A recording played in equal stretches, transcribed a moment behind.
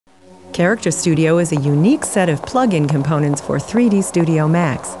Character Studio is a unique set of plug-in components for 3D Studio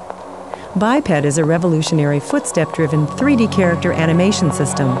Max. Biped is a revolutionary footstep-driven 3D character animation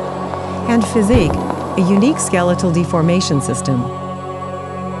system, and Physique, a unique skeletal deformation system.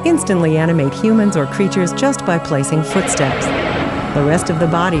 Instantly animate humans or creatures just by placing footsteps. The rest of the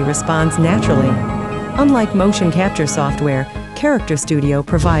body responds naturally. Unlike motion capture software, Character Studio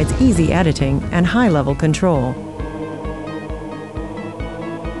provides easy editing and high-level control.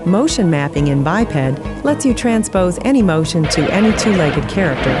 Motion mapping in Biped lets you transpose any motion to any two-legged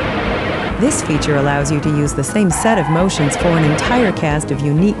character. This feature allows you to use the same set of motions for an entire cast of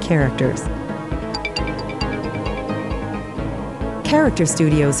unique characters. Character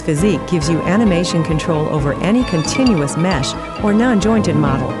Studio's Physique gives you animation control over any continuous mesh or non-jointed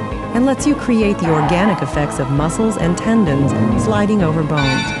model and lets you create the organic effects of muscles and tendons sliding over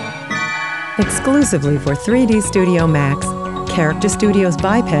bones. Exclusively for 3D Studio Max, Character Studio's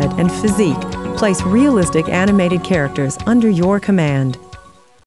Biped and Physique place realistic animated characters under your command.